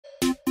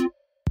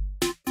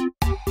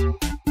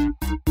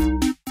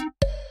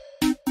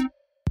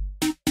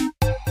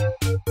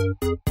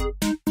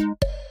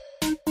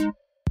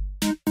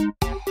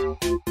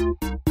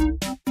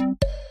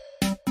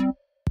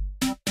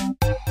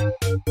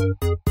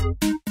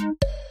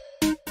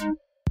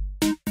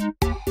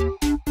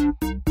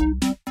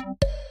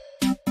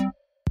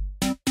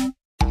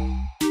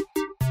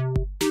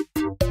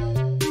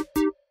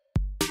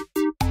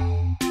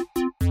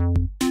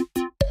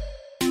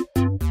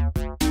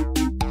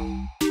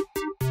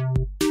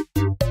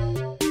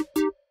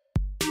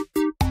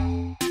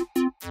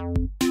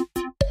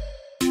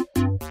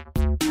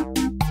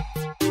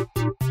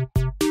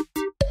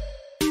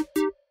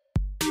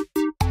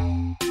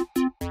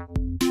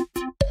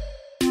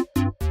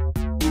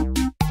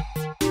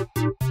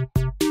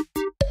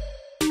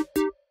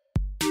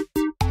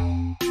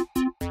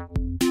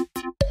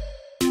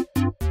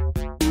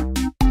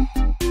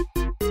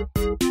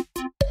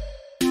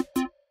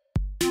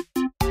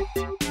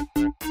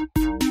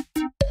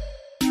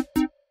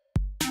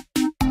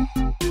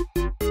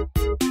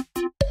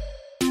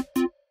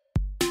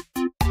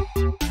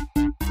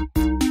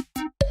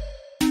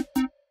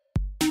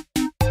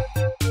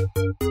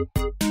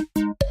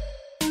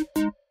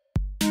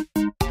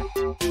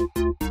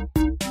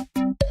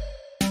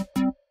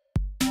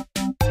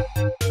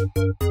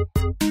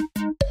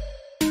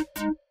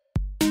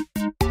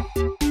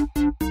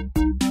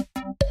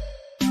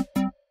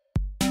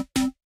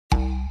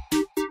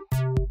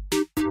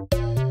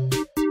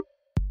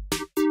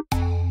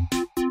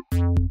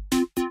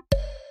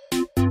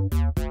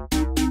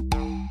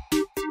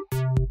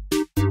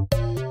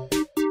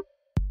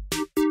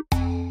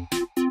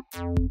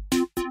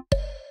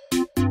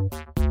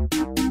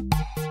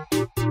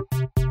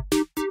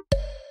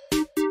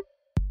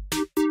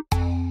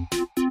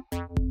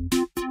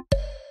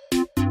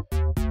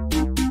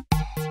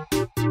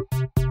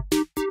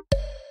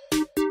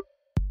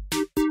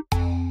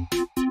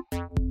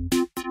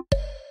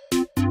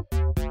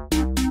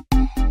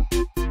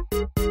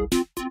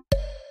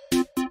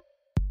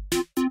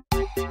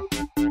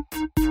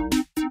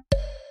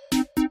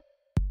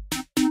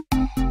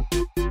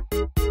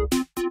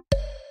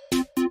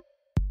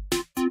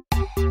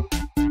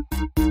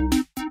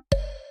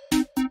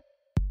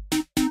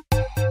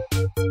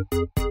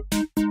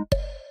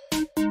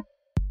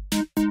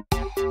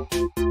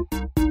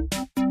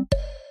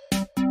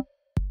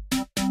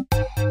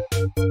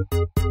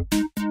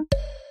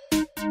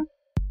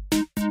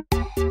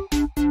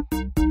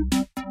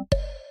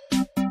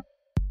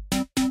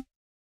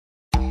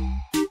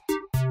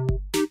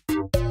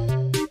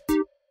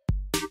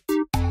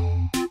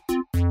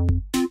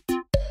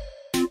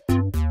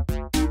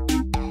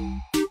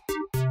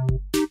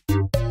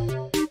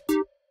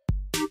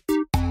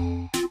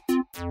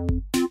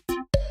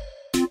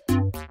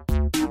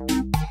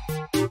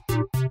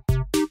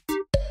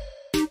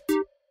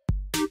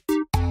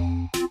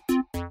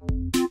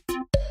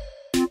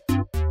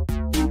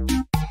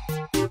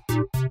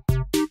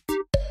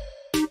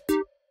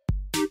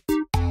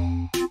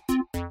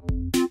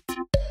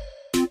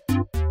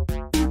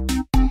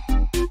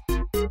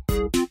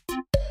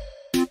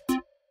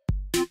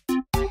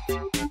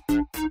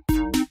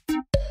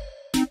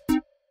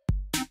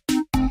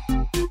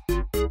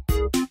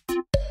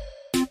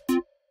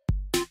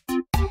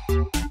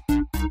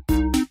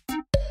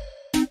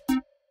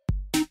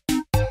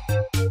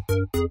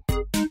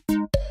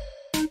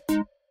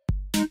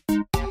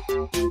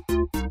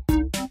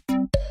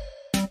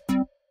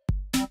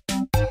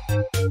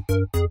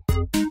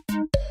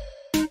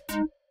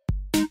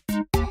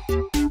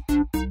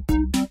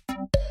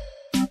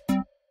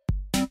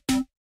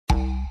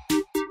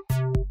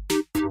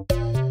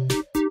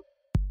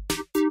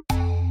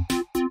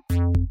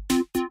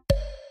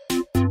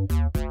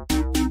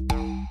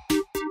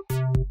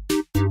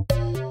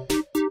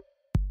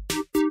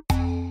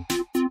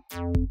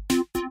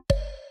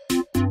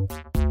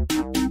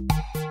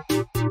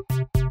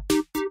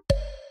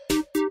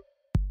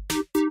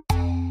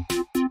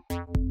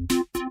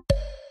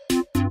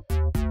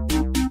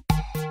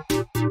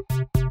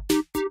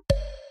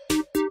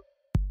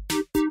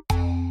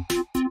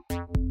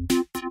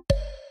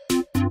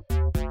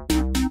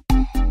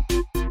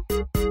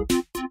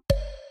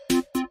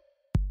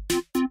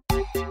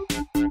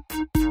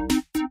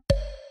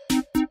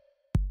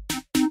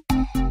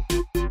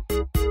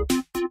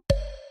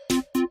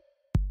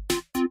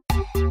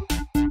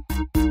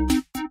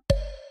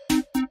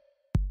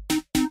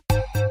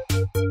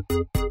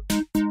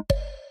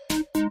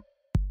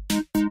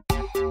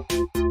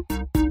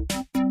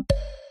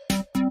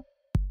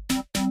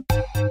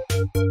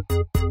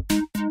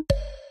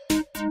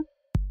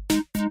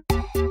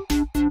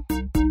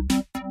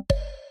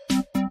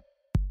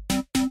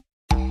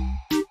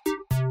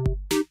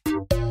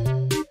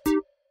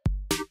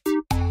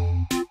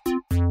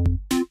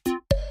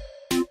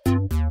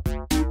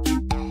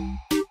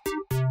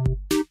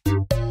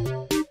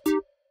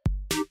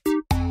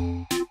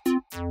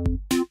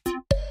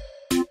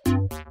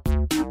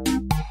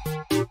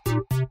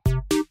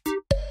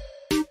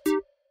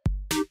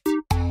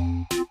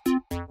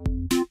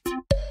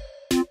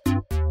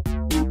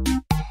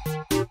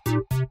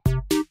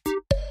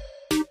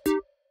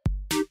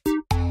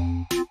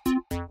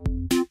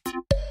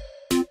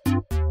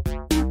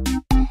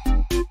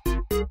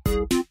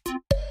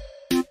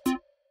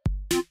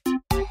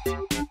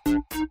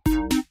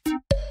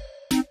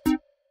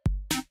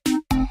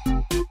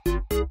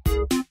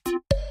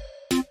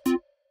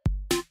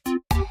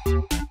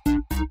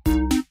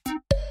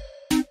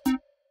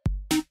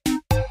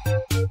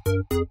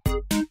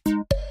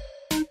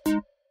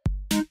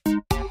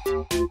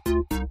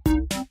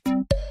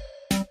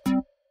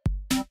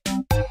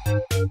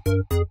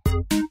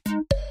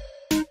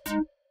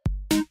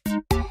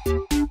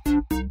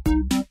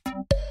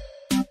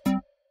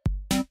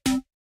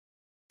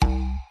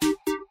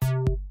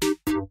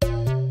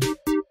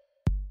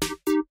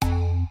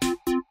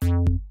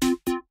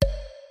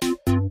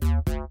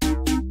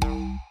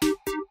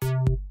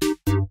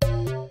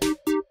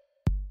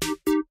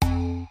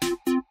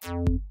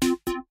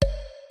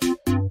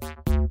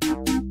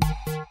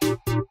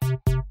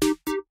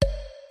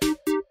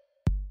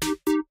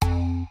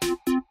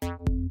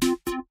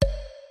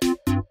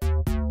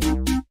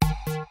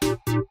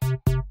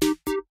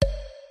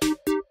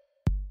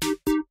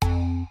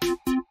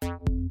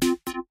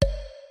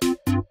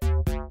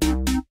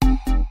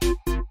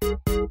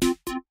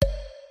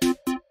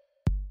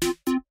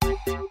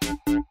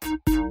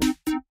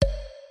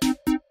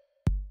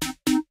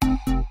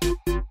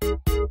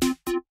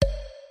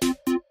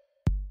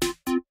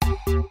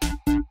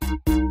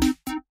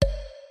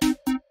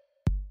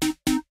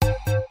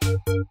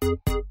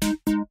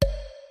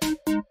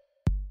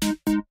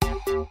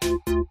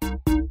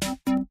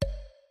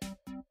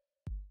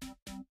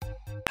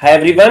Hi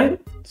everyone.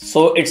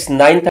 So it's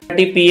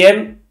 9:30 p.m.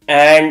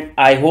 and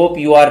I hope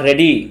you are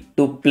ready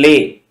to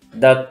play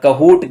the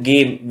Kahoot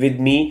game with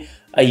me,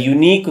 a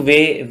unique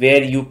way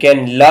where you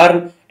can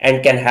learn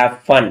and can have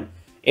fun.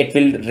 It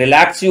will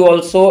relax you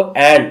also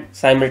and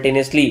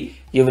simultaneously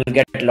you will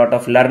get a lot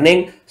of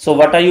learning. So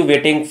what are you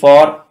waiting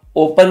for?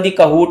 Open the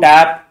Kahoot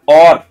app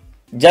or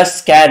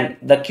just scan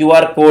the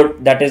QR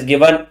code that is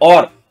given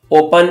or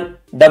open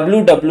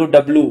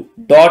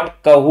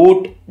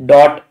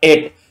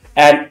www.kahoot.it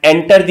and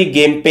enter the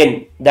game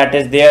pin that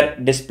is there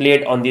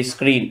displayed on the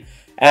screen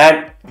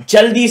and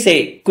jaldi se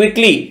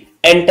quickly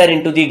enter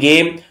into the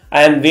game.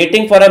 I am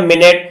waiting for a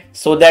minute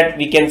so that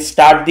we can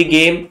start the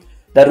game.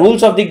 The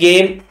rules of the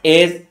game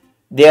is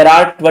there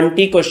are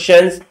 20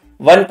 questions.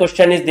 One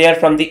question is there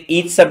from the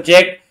each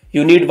subject.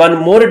 You need one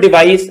more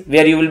device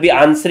where you will be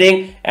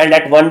answering, and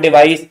at one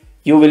device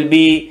you will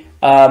be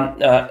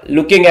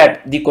looking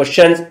at the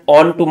questions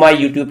on to my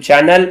YouTube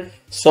channel.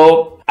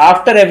 So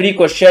after every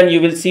question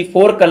you will see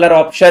 4 color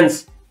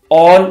options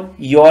on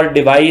your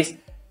device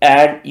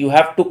and you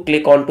have to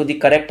click on to the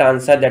correct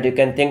answer that you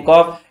can think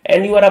of,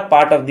 and you are a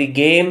part of the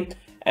game.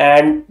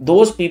 And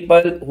those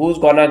people who's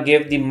gonna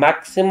give the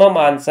maximum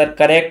answer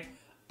correct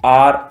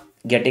are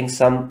getting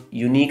some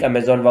unique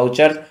Amazon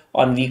vouchers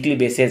on weekly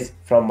basis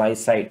from my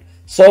side.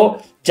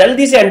 So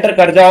jaldi se enter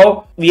kar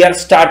jao. We are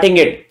starting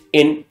it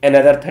in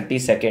another 30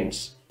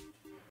 seconds.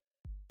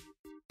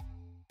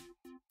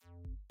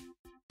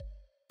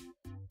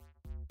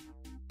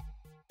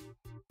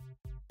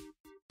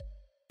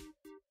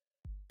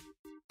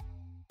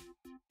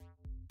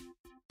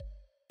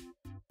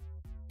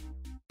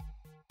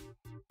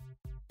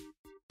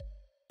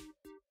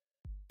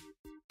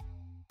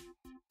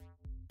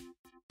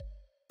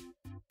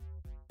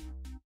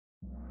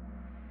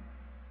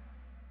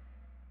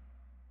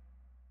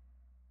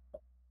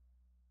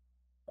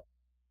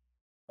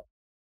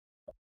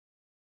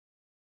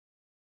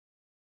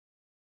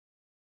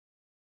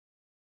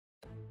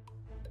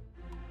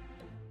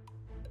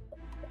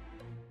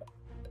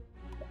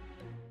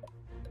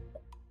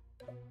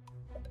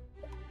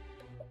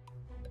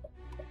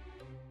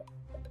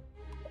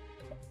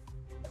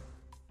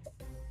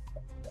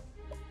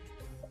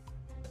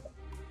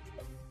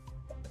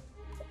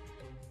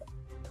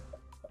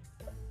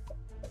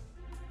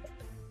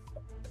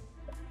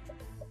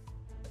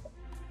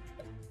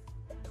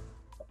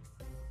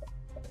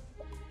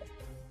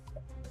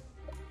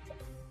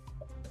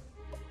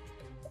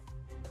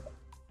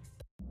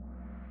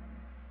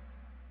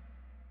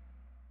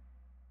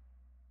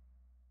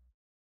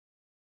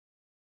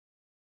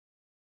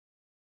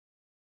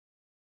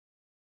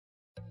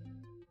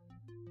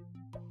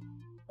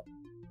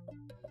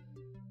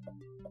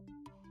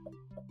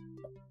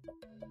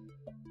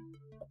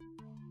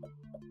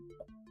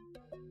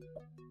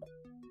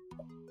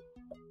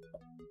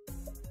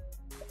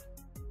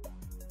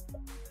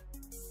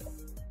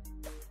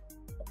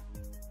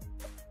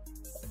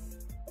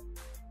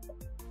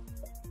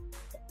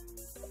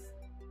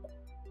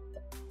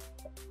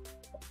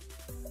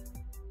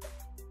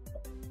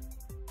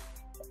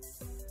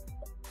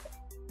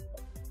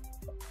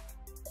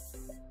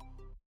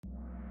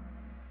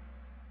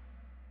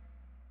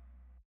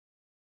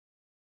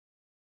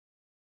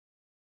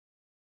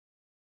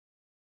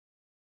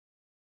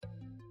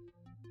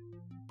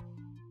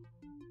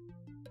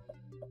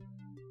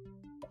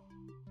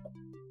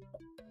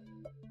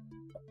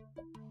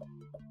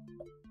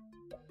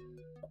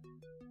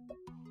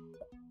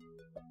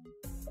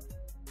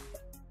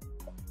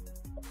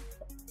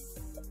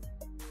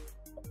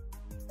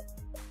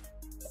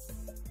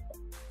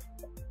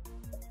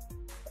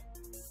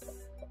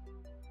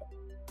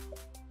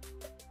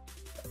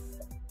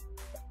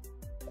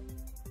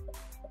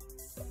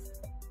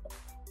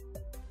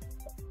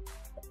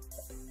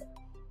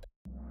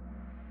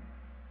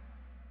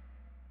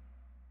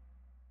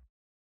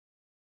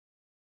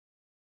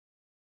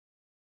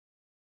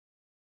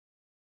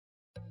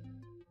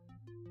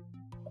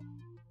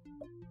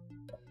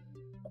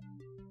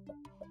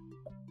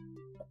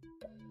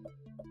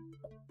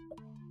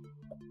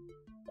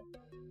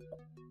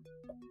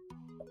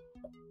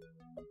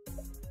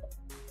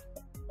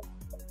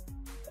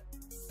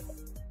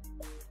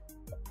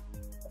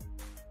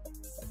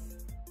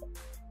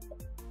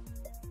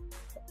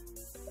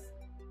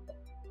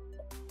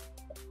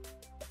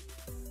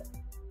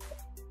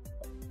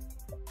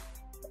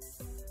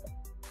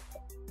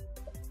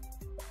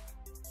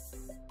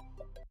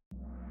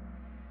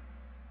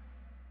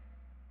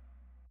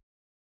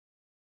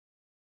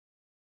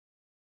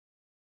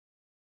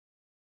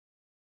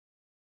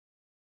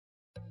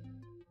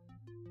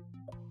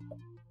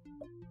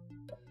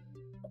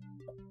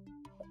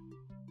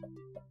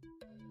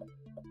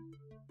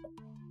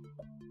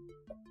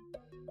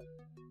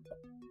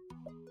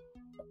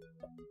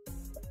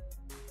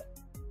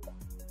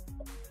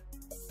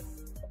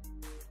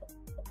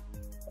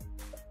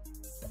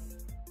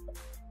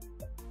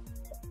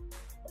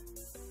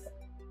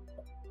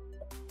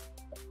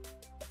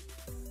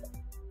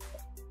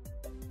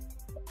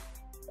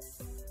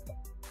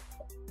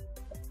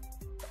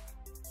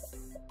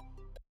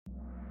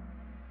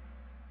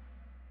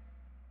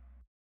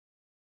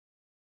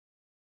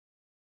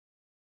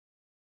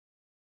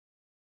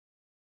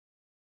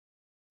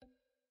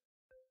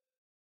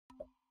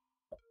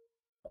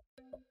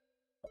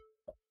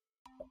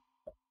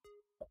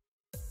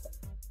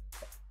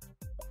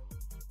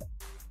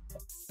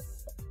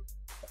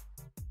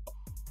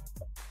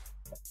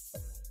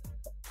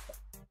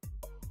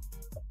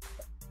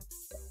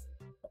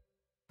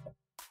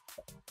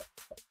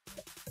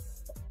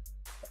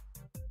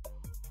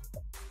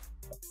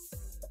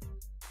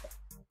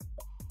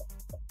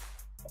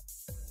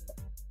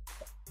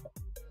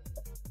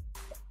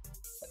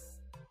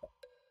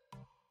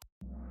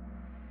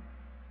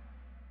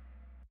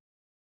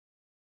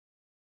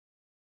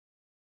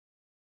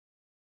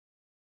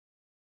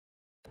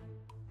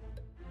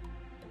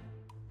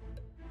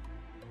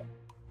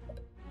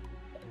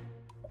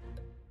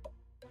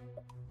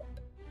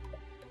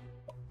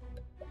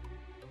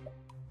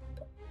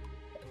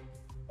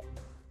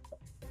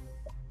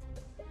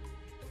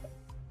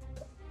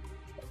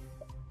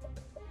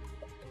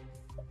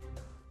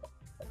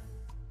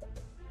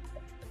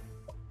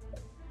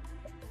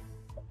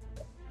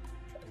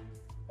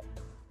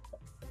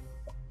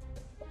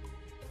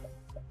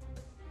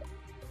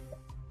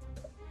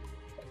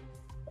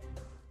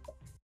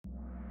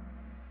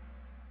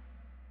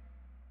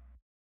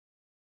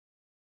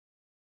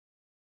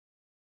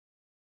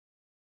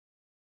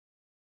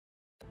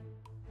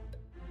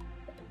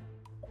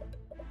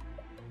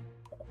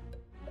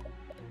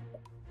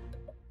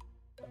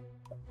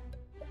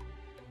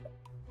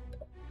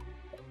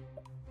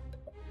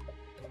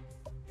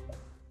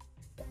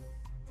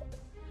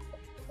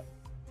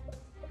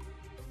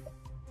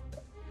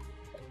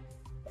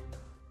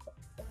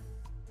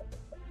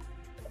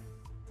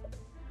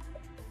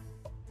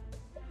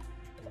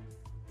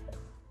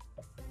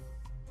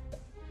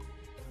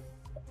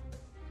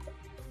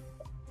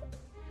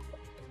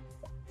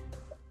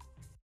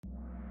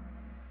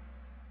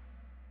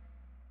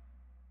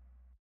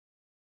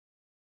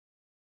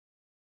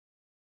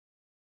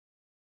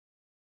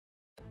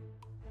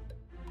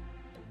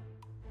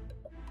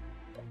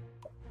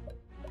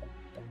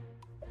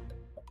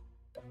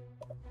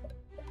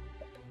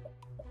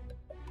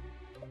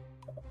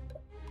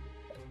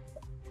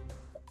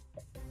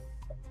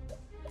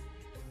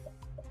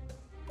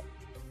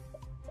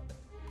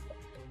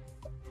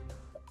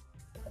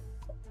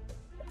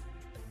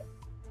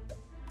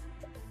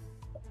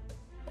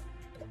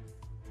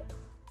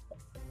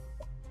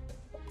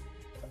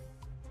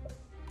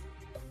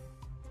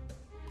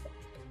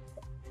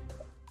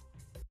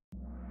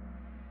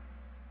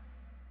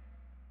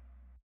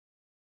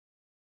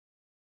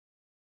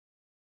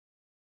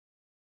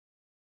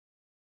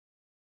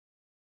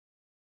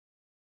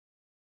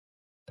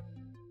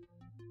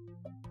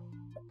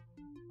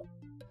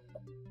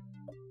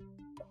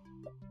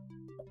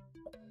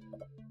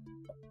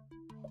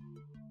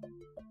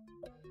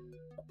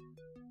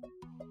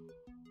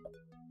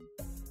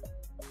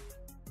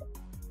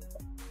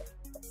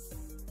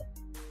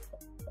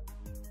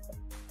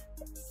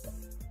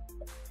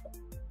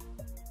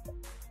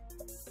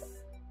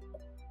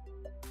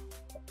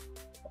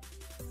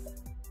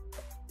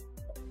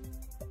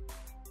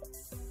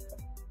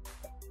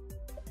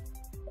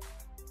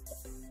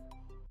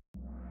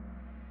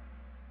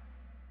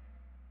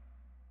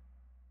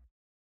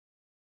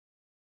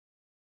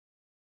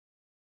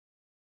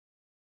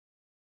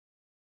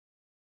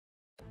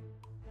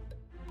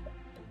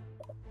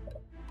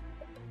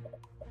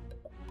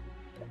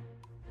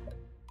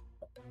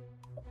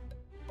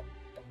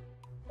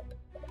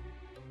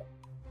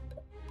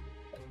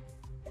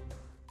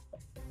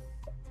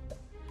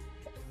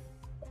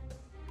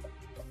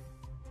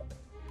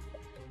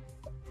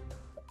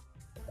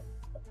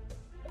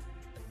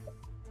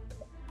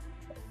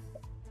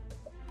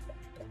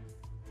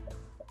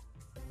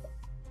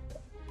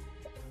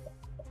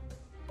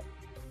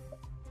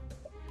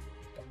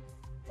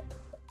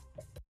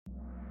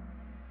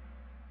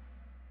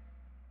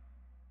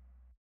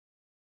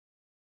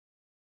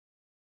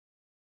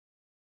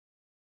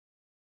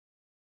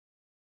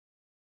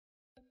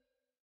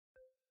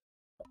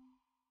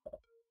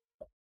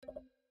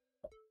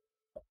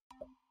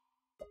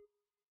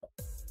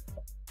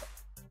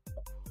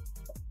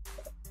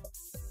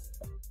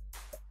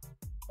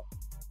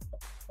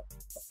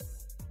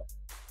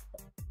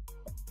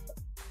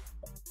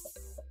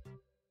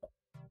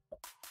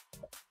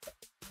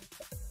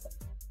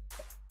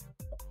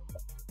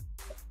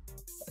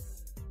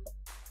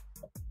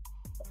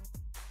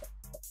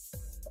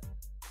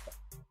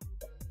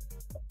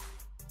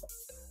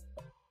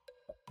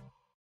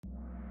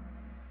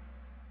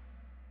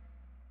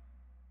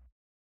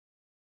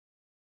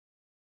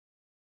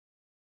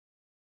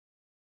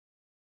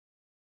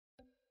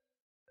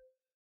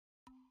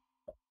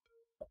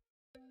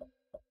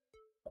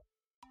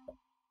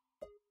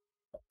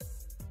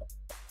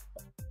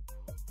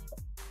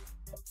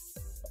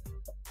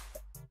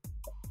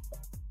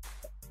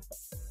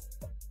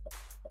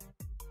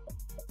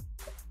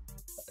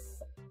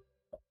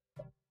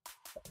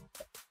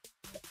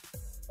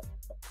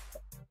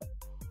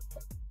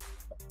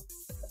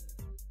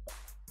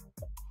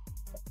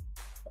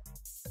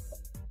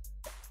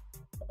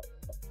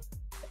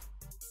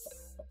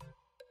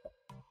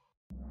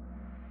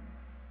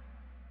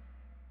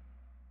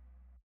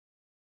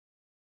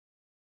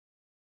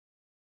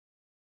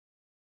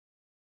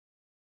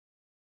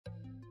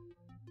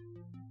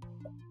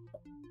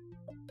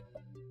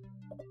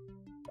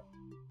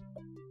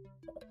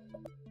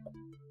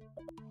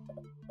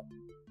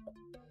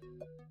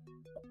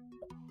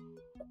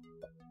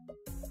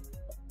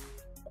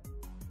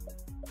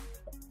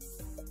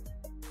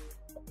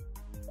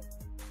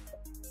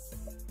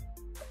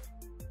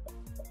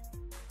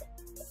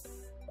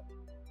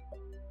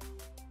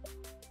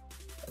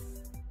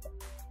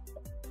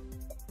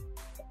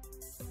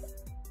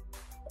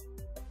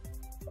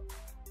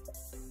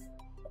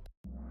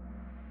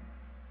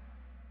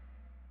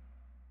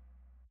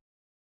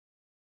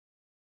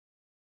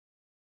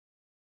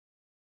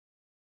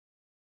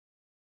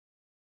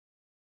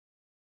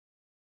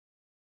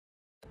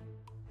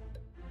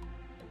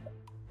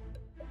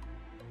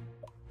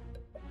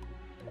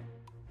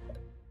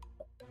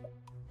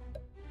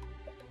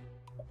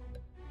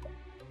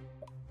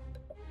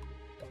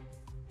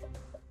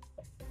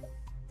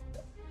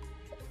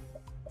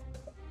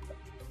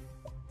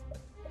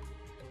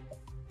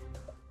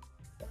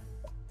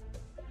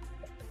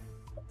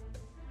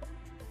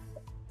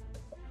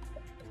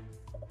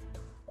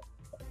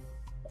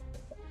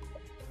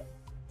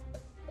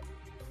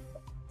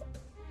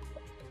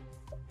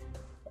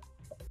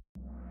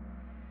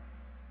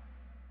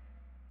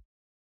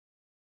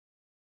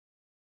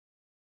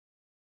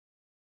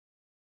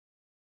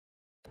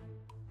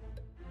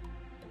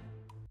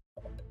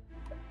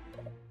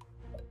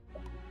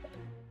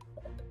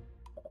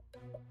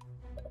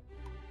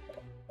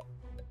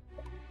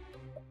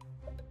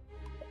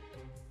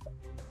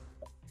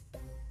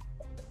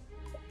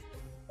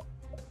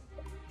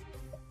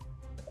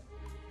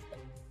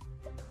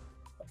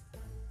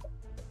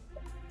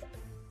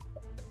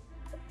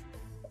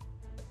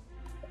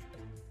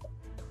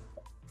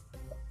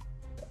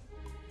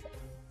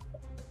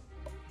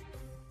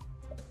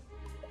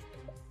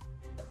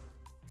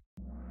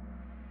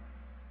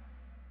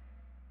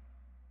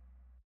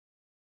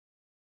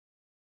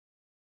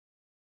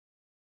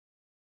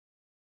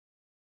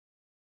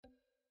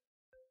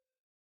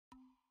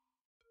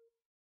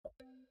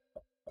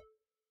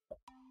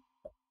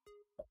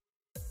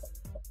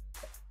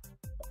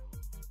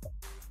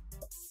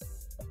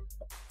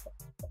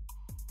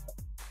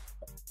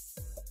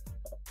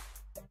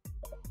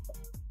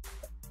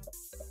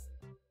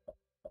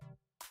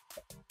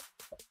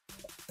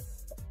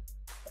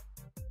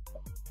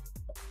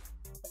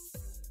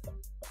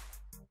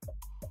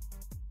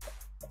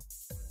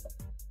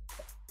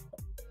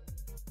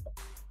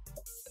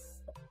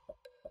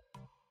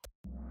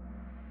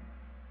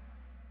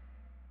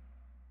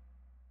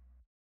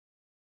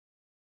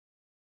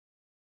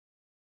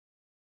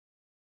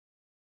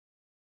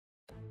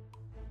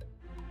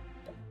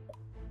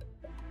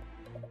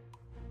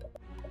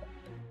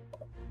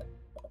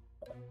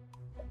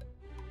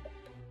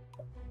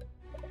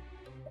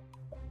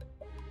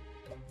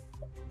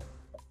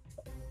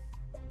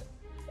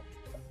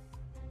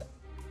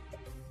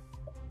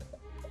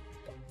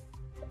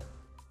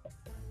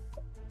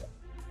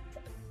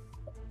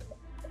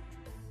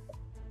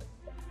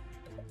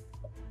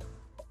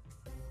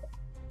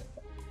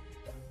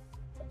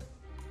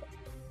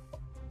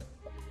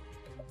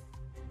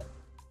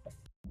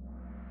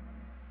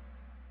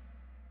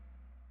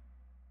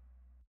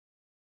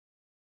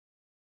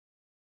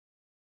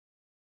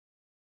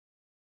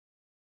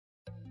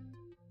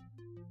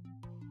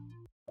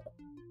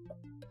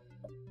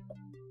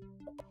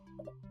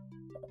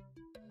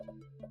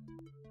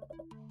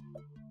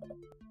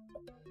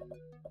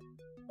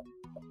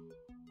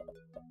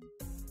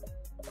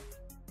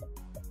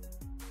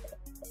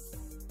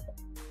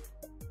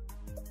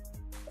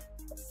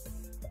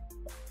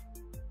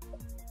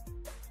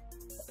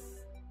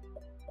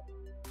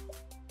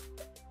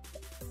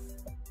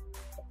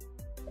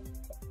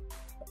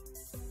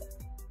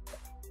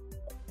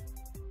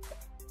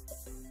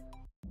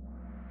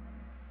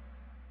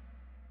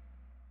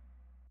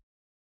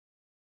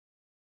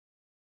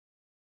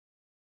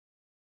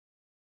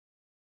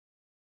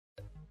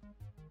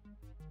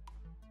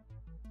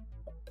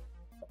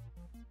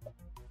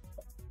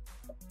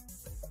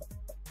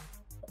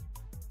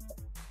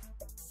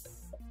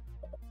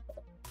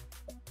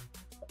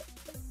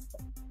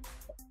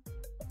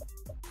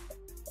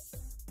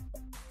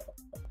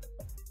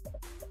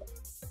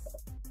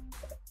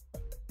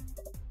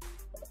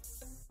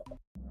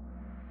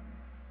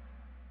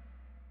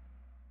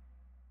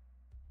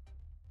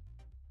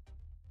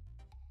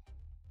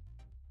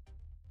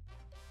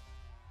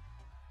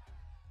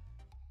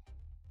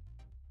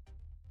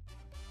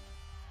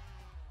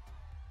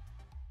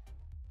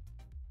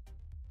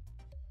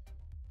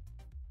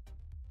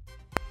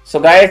 So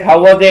guys,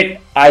 how was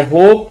it? I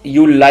hope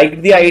you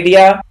liked the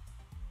idea,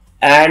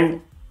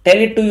 and tell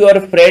it to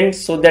your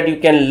friends so that you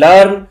can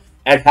learn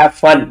and have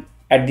fun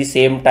at the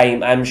same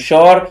time. I'm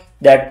sure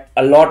that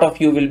a lot of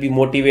you will be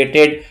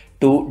motivated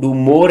to do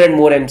more and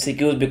more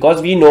MCQs,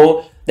 because we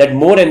know that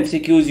more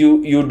MCQs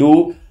you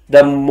do,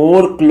 the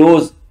more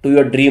close to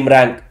your dream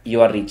rank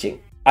you are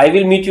reaching. I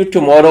will meet you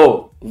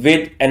tomorrow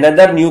with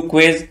another new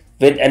quiz,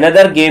 with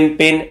another game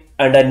pin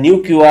and a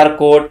new QR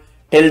code.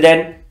 Till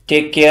then,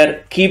 take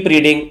care, keep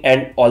reading,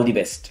 and all the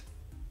best.